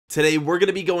Today we're going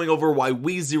to be going over why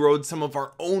we zeroed some of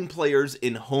our own players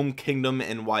in Home Kingdom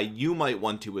and why you might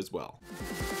want to as well.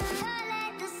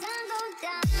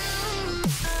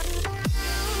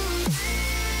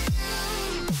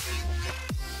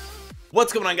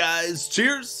 What's going on, guys?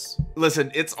 Cheers.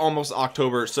 Listen, it's almost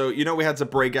October, so you know we had to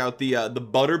break out the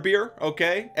butterbeer.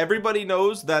 Okay, everybody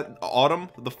knows that autumn,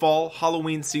 the fall,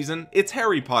 Halloween season, it's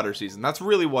Harry Potter season. That's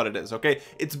really what it is. Okay,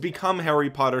 it's become Harry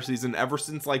Potter season ever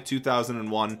since like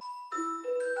 2001.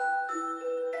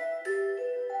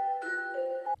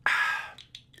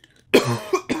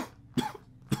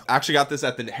 Actually got this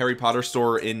at the Harry Potter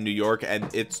store in New York, and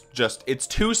it's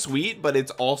too sweet, but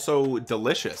it's also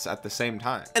delicious at the same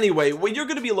time. Anyway, what you're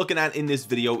going to be looking at in this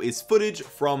video is footage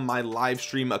from my live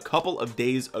stream a couple of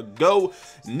days ago.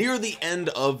 Near the end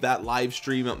of that live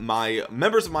stream, my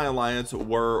members of my alliance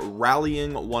were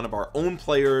rallying one of our own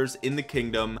players in the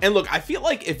kingdom. And look, I feel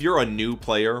like if you're a new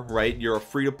player, right, you're a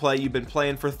free to play, you've been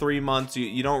playing for 3 months,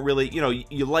 you don't really, you know,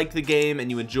 you like the game and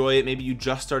you enjoy it, maybe you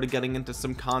just started getting into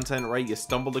some content, right, you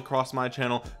stumbled across my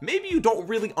channel, maybe you don't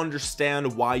really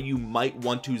understand why you might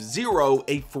want to zero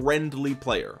a friendly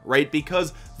player, right?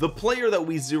 Because the player that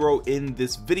we zero in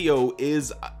this video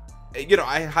is, you know,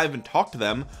 I haven't talked to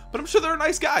them, but I'm sure they're a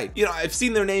nice guy. You know, I've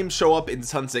seen their names show up in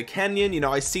Sunset Canyon, you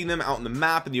know, I've seen them out in the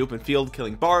map in the open field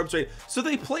killing barbs, right? So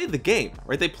they play the game,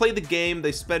 right? They play the game,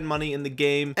 they spend money in the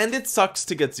game, and it sucks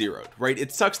to get zeroed, right?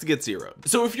 It sucks to get zeroed.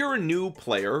 So if you're a new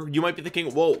player, you might be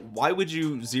thinking, well, why would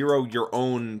you zero your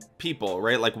own people,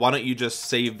 right? Like, why don't you just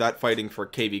save that fighting for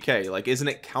KVK? Like, isn't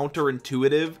it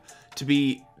counterintuitive to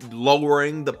be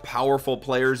lowering the powerful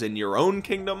players in your own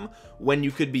kingdom when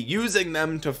you could be using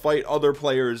them to fight other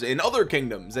players in other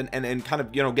kingdoms and kind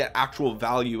of, you know, get actual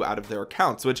value out of their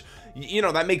accounts, which, you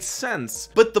know, that makes sense.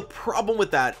 But the problem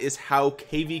with that is how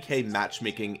KVK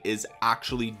matchmaking is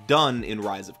actually done in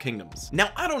Rise of Kingdoms. Now,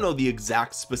 I don't know the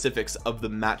exact specifics of the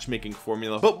matchmaking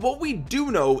formula, but what we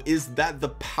do know is that the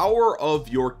power of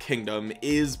your kingdom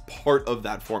is part of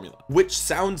that formula, which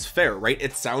sounds fair, right?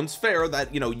 It sounds fair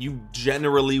that, you know, you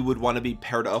generally would want to be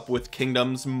paired up with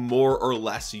kingdoms more or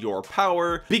less your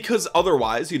power, because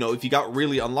otherwise, you know, if you got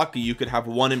really unlucky, you could have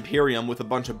one Imperium with a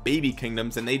bunch of baby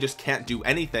kingdoms and they just can't do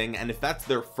anything. And if that's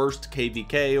their first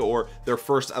KVK or their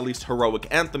first at least heroic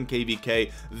anthem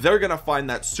KVK, they're gonna find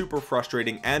that super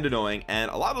frustrating and annoying, and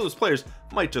a lot of those players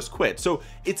might just quit. So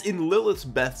it's in Lilith's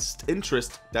best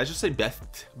interest. Did I just say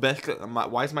best?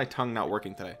 Why is my tongue not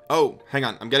working today? Oh, hang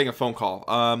on, I'm getting a phone call.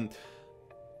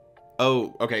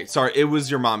 Oh, okay, sorry, it was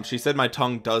your mom. She said my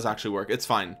tongue does actually work. It's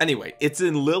fine. Anyway, it's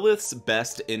in Lilith's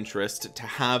best interest to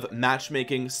have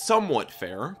matchmaking somewhat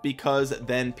fair, because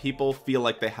then people feel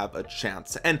like they have a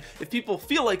chance, and if people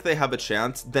feel like they have a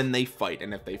chance, then they fight,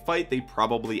 and if they fight, they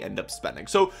probably end up spending.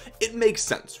 So it makes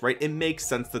sense, right? It makes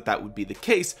sense that that would be the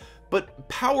case. But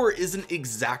power isn't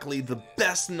exactly the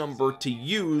best number to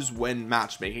use when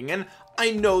matchmaking, and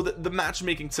I know that the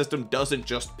matchmaking system doesn't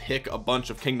just pick a bunch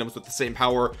of kingdoms with the same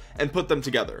power and put them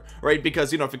together, right?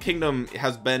 Because, you know, if a kingdom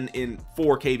has been in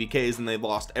 4 KVKs and they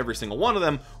lost every single one of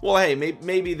them, well, hey,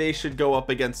 maybe they should go up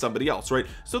against somebody else, right?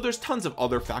 So there's tons of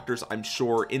other factors, I'm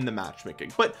sure, in the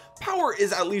matchmaking, but power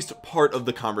is at least part of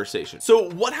the conversation.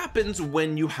 So what happens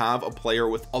when you have a player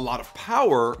with a lot of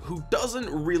power who doesn't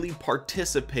really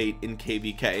participate in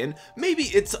KVK? And maybe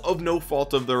it's of no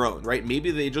fault of their own, right? Maybe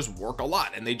they just work a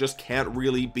lot and they just can't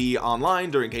really be online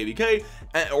during KVK,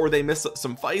 or they miss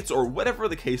some fights, or whatever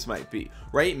the case might be,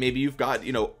 right? Maybe you've got,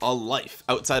 you know, a life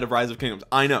outside of Rise of Kingdoms.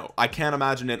 I know, I can't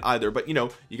imagine it either, but you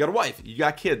know, you got a wife, you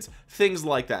got kids, things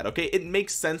like that. Okay, it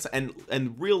makes sense,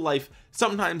 and real life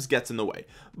sometimes gets in the way.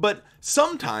 But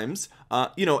sometimes,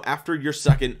 you know, after your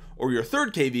second or your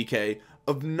third KVK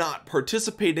of not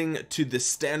participating to the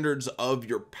standards of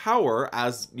your power,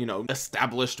 as, you know,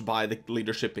 established by the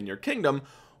leadership in your kingdom,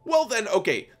 well then,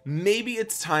 okay, maybe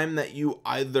it's time that you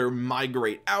either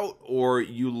migrate out or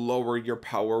you lower your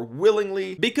power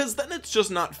willingly, because then it's just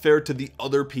not fair to the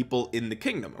other people in the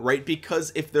kingdom, right?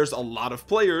 Because if there's a lot of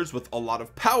players with a lot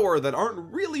of power that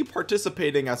aren't really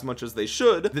participating as much as they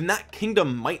should, then that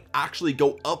kingdom might actually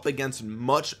go up against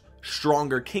much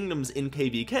stronger kingdoms in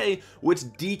KVK,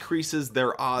 which decreases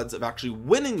their odds of actually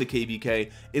winning the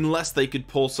KVK unless they could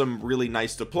pull some really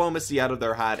nice diplomacy out of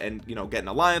their hat and, you know, get an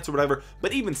alliance or whatever.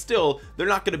 But even still, they're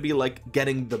not going to be like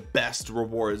getting the best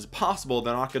rewards possible.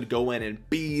 They're not going to go in and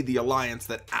be the alliance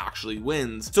that actually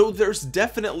wins. So there's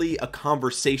definitely a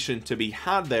conversation to be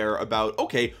had there about,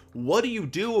 okay, what do you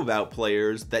do about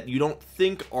players that you don't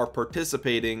think are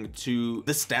participating to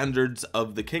the standards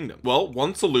of the kingdom? Well,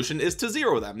 one solution is to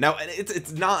zero them. Now, Now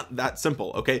it's not that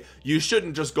simple. Okay, you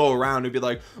shouldn't just go around and be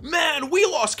like, man, we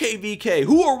lost KVK,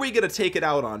 who are we gonna take it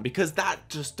out on? Because that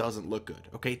just doesn't look good.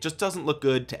 Okay, it just doesn't look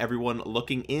good to everyone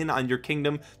looking in on your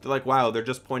kingdom. They're like, wow, they're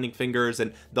just pointing fingers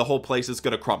and the whole place is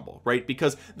gonna crumble, right?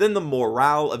 Because then the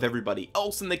morale of everybody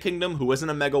else in the kingdom who isn't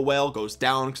a mega whale goes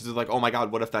down, because they're like, oh my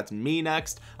god, what if that's me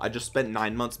next? I just spent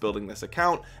 9 months building this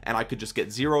account and I could just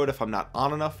get zeroed if I'm not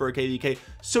on enough for a KVK.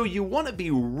 So you want to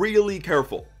be really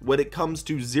careful when it comes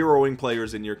to zeroing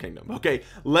players in your kingdom. Okay,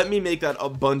 let me make that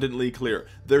abundantly clear.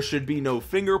 There should be no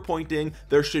finger pointing.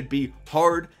 There should be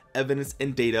hard evidence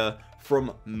and data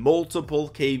from multiple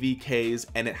KVKs,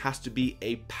 and it has to be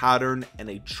a pattern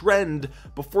and a trend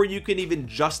before you can even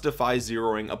justify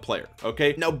zeroing a player.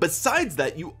 Okay, now besides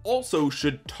that, you also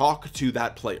should talk to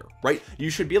that player, right?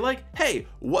 You should be like, hey,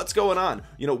 what's going on?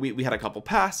 You know, we had a couple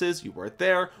passes, you weren't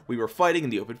there, we were fighting in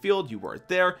the open field, you weren't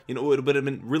there. You know, it would have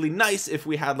been really nice if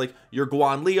we had like your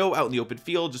Guan Leo out in the open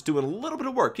field just doing a little bit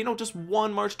of work, you know, just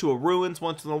one march to a ruins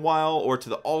once in a while, or to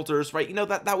the altars, right? You know,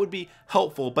 that would be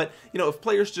helpful. But you know, if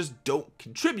players just don't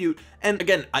contribute, and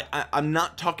again, I'm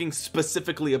not talking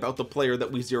specifically about the player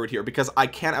that we zeroed here, because I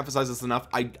can't emphasize this enough.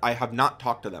 I have not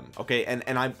talked to them, okay, and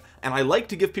I like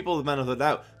to give people the benefit of the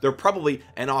doubt. They're probably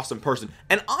an awesome person,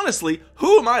 and honestly,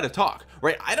 who am I to talk,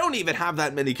 right? I don't even have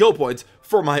that many kill points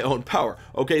for my own power.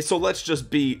 Okay, so let's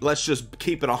just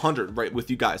keep it 100 right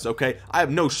with you guys. Okay, I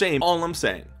have no shame. All I'm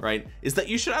saying, right, is that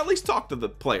you should at least talk to the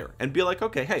player and be like,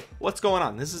 okay, hey, what's going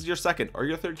on? This is your second or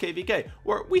your third KVK,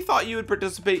 where we thought you would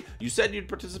participate, you said you'd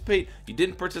participate, you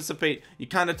didn't participate, you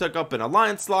kind of took up an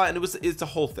alliance slot, and it's a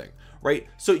whole thing, right?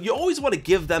 So you always want to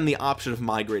give them the option of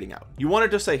migrating out. You want to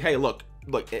just say, hey, look,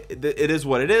 it is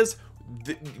what it is.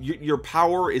 Your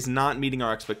power is not meeting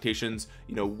our expectations.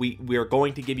 You know, we are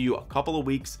going to give you a couple of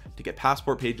weeks to get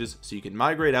passport pages so you can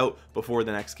migrate out before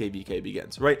the next KVK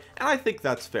begins, right? And I think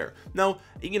that's fair. Now,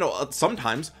 you know,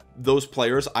 sometimes those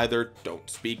players either don't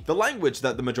speak the language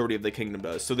that the majority of the kingdom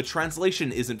does, so the translation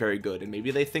isn't very good, and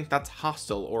maybe they think that's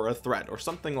hostile or a threat or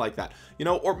something like that, you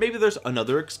know, or maybe there's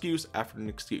another excuse after an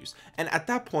excuse. And at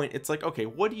that point, it's like, okay,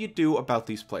 what do you do about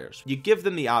these players? You give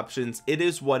them the options. It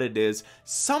is what it is.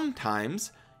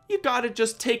 Sometimes you gotta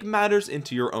just take matters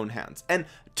into your own hands. And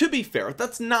to be fair,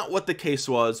 that's not what the case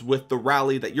was with the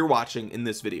rally that you're watching in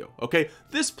this video. Okay,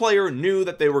 this player knew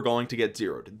that they were going to get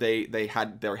zeroed. They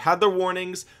had their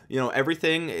warnings, you know,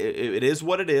 everything. It is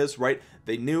what it is, right?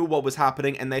 They knew what was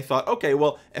happening, and they thought, okay,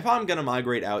 well, if I'm gonna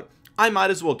migrate out, I might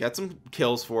as well get some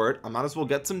kills for it. I might as well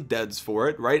get some deads for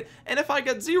it, right? And if I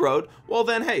get zeroed, well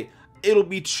then, hey, it'll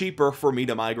be cheaper for me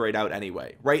to migrate out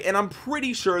anyway, right? And I'm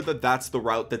pretty sure that that's the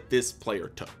route that this player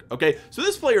took. Okay, so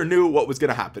this player knew what was going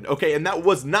to happen. Okay, and that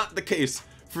was not the case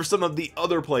for some of the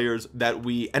other players that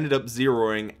we ended up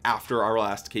zeroing after our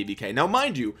last KVK. Now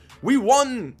mind you, we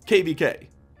won KVK.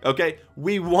 Okay,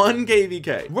 we won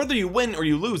KVK. Whether you win or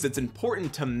you lose, it's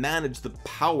important to manage the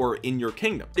power in your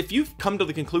kingdom. If you've come to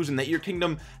the conclusion that your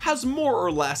kingdom has more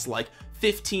or less like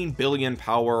 15 billion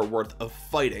power worth of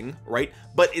fighting, right,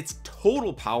 but its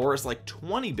total power is like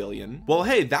 20 billion, well,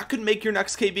 hey, that could make your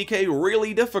next KVK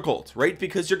really difficult, right?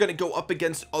 Because you're going to go up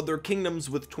against other kingdoms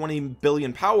with 20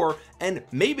 billion power, and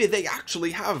maybe they actually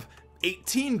have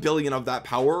 18 billion of that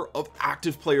power of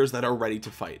active players that are ready to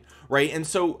fight, right? And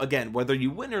so again, whether you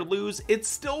win or lose, it's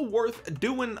still worth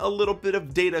doing a little bit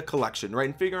of data collection, right,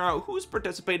 and figuring out who's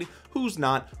participating, who's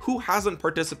not, who hasn't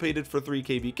participated for 3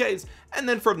 KVKs, and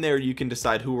then from there you can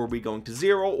decide who are we going to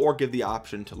zero or give the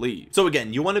option to leave. So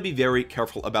again, you want to be very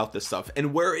careful about this stuff.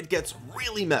 And where it gets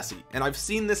really messy, and I've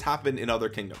seen this happen in other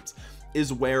kingdoms,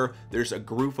 is where there's a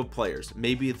group of players,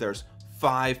 maybe there's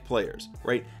 5 players,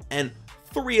 right, and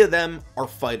 3 of them are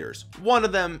fighters, 1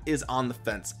 of them is on the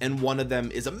fence, and 1 of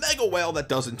them is a mega whale that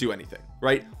doesn't do anything,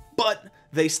 right? But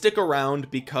they stick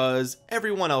around because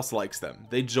everyone else likes them.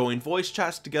 They join voice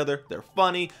chats together, they're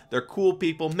funny, they're cool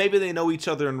people, maybe they know each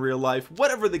other in real life,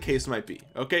 whatever the case might be.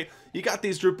 Okay, you got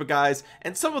these group of guys,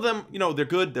 and some of them, you know, they're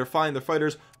good, they're fine, they're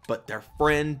fighters, but their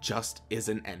friend just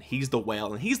isn't, and he's the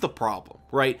whale, and he's the problem,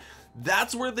 right?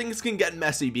 That's where things can get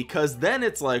messy, because then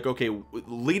it's like, okay,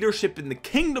 leadership in the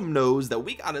kingdom knows that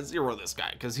we gotta zero this guy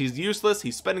because he's useless,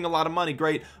 he's spending a lot of money,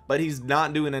 great, but he's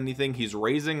not doing anything, he's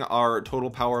raising our total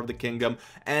power of the kingdom,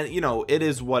 and you know, it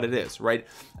is what it is, right?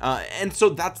 And so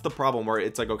that's the problem, where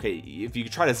it's like, okay, if you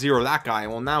try to zero that guy,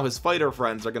 well, now his fighter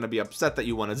friends are going to be upset that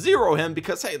you want to zero him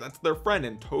because, hey, that's their friend,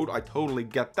 and I totally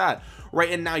get that,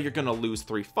 right? And now you're going to lose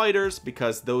 3 fighters,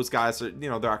 because those guys are, you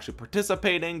know, they're actually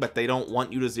participating, but they don't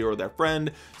want you to zero their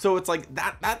friend. So it's like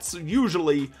that's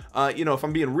usually you know, if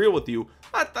I'm being real with you,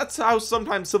 that's how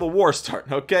sometimes civil wars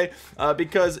start, okay?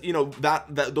 Because, you know, that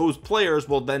those players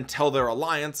will then tell their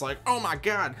alliance, like, oh my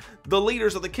god, the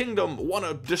leaders of the kingdom want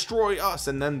to destroy us,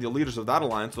 and then the leaders of that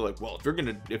alliance are like, well, if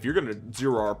you're gonna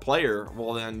zero our player,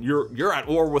 well, then you're at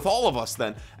war with all of us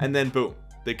then. And then boom,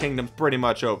 the kingdom's pretty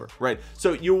much over, right?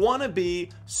 So you want to be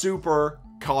super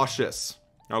cautious,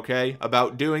 okay,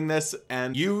 about doing this,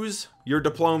 and use your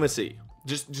diplomacy.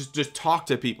 Just talk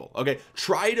to people, okay?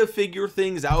 Try to figure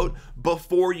things out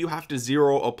before you have to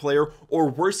zero a player, or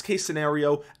worst case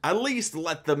scenario, at least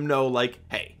let them know, like,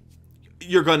 hey,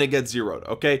 you're gonna get zeroed,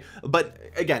 okay? But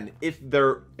again, if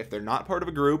they're not part of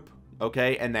a group,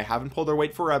 okay, and they haven't pulled their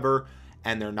weight forever,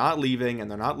 and they're not leaving and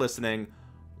they're not listening,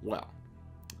 well,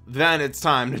 then it's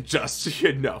time to just,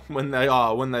 you know, when they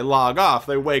log off,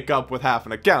 they wake up with half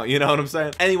an account, you know what I'm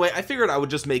saying? Anyway, I figured I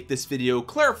would just make this video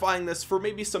clarifying this for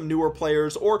maybe some newer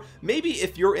players, or maybe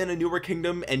if you're in a newer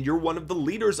kingdom and you're one of the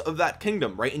leaders of that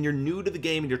kingdom, right, and you're new to the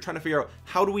game and you're trying to figure out,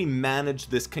 how do we manage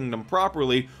this kingdom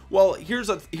properly? Well, here's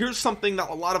something that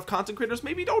a lot of content creators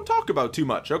maybe don't talk about too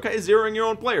much, okay? Zeroing your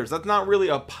own players, that's not really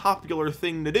a popular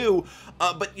thing to do,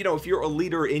 but you know, if you're a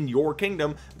leader in your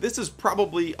kingdom, this is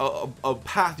probably a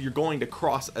path you're going to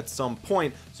cross at some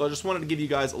point. So I just wanted to give you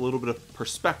guys a little bit of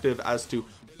perspective as to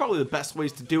probably the best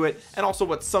ways to do it, and also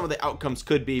what some of the outcomes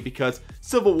could be, because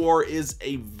civil war is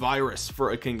a virus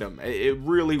for a kingdom. It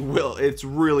really will, it's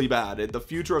really bad. The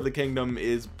future of the kingdom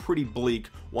is pretty bleak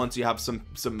once you have some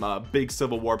big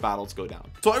civil war battles go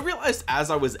down. So I realized as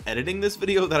I was editing this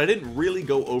video that I didn't really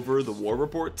go over the war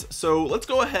reports, so let's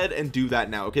go ahead and do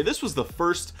that now. Okay, this was the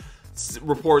first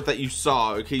report that you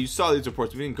saw. Okay, you saw these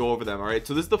reports, we didn't go over them. All right,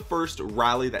 so this is the first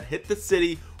rally that hit the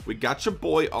city. We got your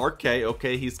boy RK.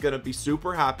 Okay, he's gonna be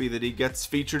super happy that he gets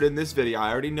featured in this video.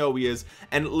 I already know he is.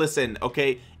 And listen,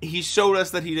 okay, he showed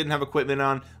us that he didn't have equipment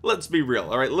on. Let's be real.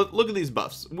 All right, look at these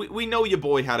buffs. We know your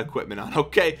boy had equipment on.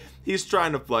 Okay, he's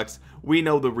trying to flex. We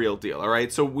know the real deal. All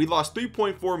right, so we lost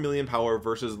 3.4 million power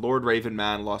versus Lord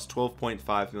Ravenman lost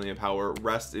 12.5 million power.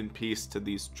 Rest in peace to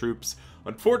these troops.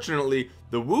 Unfortunately,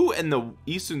 the Wu and the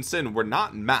Isun Sin were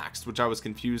not maxed, which I was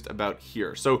confused about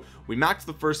here. So we maxed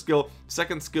the first skill,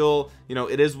 second skill, you know,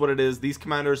 it is what it is. These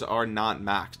commanders are not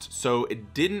maxed, so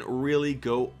it didn't really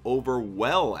go over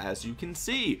well. As you can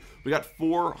see, we got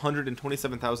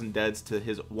 427,000 deads to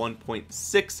his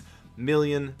 1.6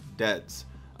 million deads.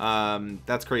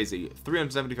 That's crazy.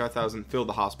 375,000 filled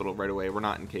the hospital right away. We're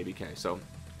not in KBK, so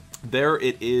there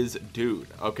it is, dude.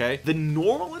 Okay, the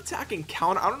normal attack and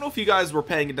counter, I don't know if you guys were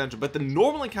paying attention, but the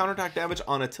normal and counterattack damage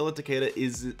on Attila Takeda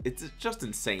it's just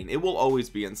insane. It will always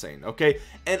be insane. Okay,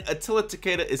 and Attila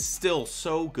Takeda is still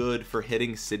so good for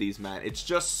hitting cities, man. It's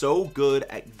just so good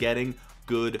at getting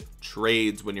good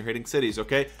trades when you're hitting cities.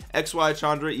 Okay, XY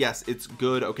Chandra, yes, it's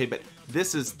good. Okay, but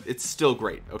it's still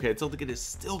great. Okay, Attila Takeda is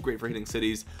still great for hitting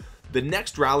cities. The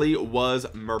next rally was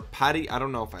Merpati. I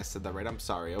don't know if I said that right, I'm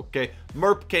sorry. Okay,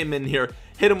 Merp came in here,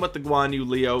 hit him with the Guan Yu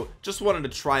Leo. Just wanted to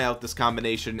try out this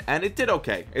combination, and it did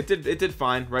okay. It did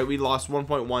fine, right? We lost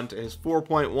 1.1 to his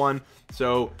 4.1,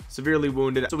 so severely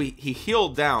wounded. So he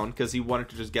healed down because he wanted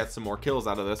to just get some more kills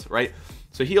out of this, right?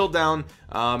 So healed down,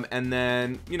 and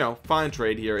then, you know, fine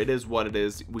trade here. It is what it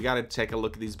is. We got to take a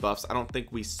look at these buffs. I don't think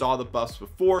we saw the buffs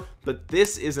before, but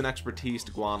this is an expertise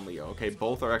Guan Leo. Okay,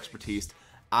 both are expertise.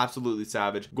 Absolutely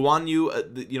savage. Guan Yu,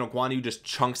 you know, Guan Yu just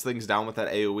chunks things down with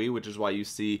that AoE, which is why you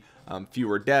see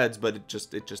fewer deads, but it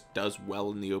just does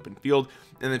well in the open field.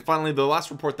 And then finally, the last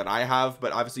report that I have,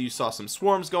 but obviously you saw some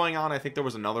swarms going on. I think there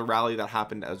was another rally that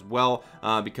happened as well,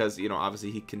 because, you know,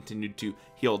 obviously he continued to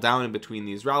heal down in between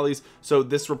these rallies. So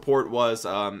this report was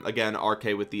again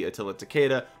RK with the Attila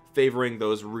Takeda, favoring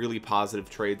those really positive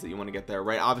trades that you want to get there,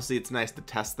 right? Obviously it's nice to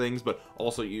test things, but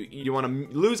also you want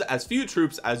to lose as few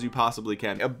troops as you possibly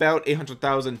can. About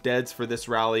 800,000 deads for this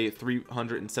rally,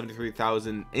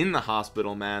 373,000 in the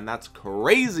hospital, man. That's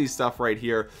crazy stuff right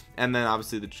here. And then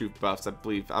obviously the troop buffs, I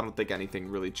don't think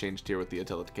anything really changed here with the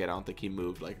Attila Takeda. I don't think he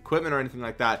moved like equipment or anything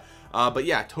like that, but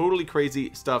yeah, totally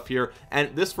crazy stuff here.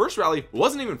 And this first rally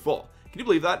wasn't even full. Can you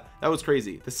believe that? That was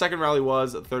crazy. The second rally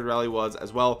was, the third rally was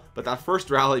as well, but that first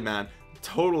rally, man,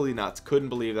 totally nuts. Couldn't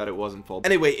believe that it wasn't full.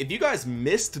 Anyway, if you guys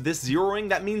missed this zeroing,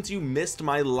 that means you missed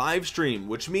my live stream,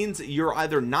 which means you're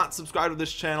either not subscribed to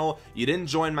this channel, you didn't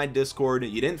join my Discord,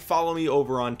 you didn't follow me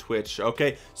over on Twitch.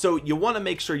 Okay, so you want to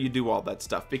make sure you do all that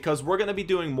stuff, because we're going to be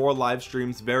doing more live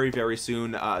streams very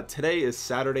soon. Today is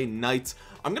Saturday night.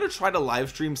 I'm gonna try to live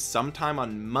stream sometime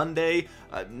on Monday.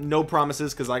 No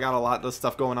promises because I got a lot of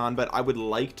stuff going on, but I would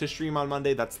like to stream on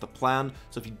Monday. That's the plan.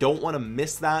 So if you don't want to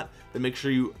miss that, then make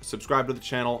sure you subscribe to the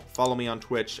channel, follow me on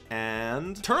Twitch,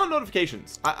 and turn on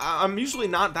notifications. I'm usually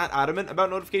not that adamant about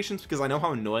notifications because I know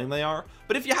how annoying they are,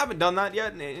 but if you haven't done that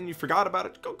yet and you forgot about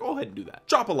it, go ahead and do that.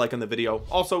 Drop a like on the video.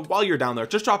 Also, while you're down there,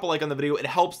 just drop a like on the video. It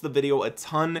helps the video a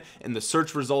ton in the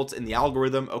search results, in the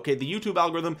algorithm. Okay, the YouTube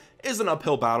algorithm is an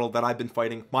uphill battle that I've been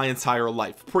fighting my entire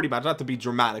life, pretty much. Not to be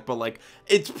dramatic, but like,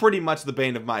 it's pretty much the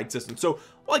bane of my existence. So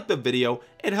like the video,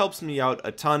 it helps me out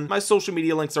a ton. My social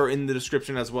media links are in the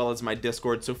description, as well as my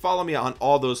Discord, so follow me on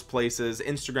all those places: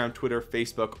 Instagram, Twitter,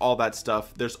 Facebook, all that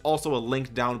stuff. There's also a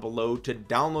link down below to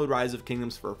download Rise of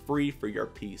Kingdoms for free for your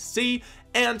PC.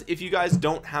 And if you guys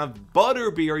don't have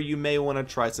butterbeer, you may want to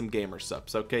try some gamer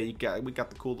subs. Okay, we got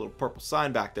the cool little purple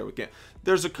sign back there.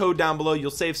 There's a code down below.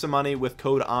 You'll save some money with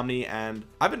code Omni, and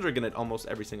I've been drinking it almost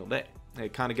every single day.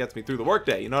 It kind of gets me through the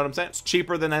workday, you know what I'm saying? It's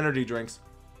cheaper than energy drinks.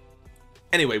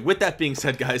 Anyway, with that being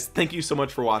said, guys, thank you so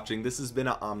much for watching. This has been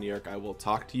Omniarch. I will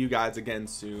talk to you guys again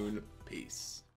soon. Peace.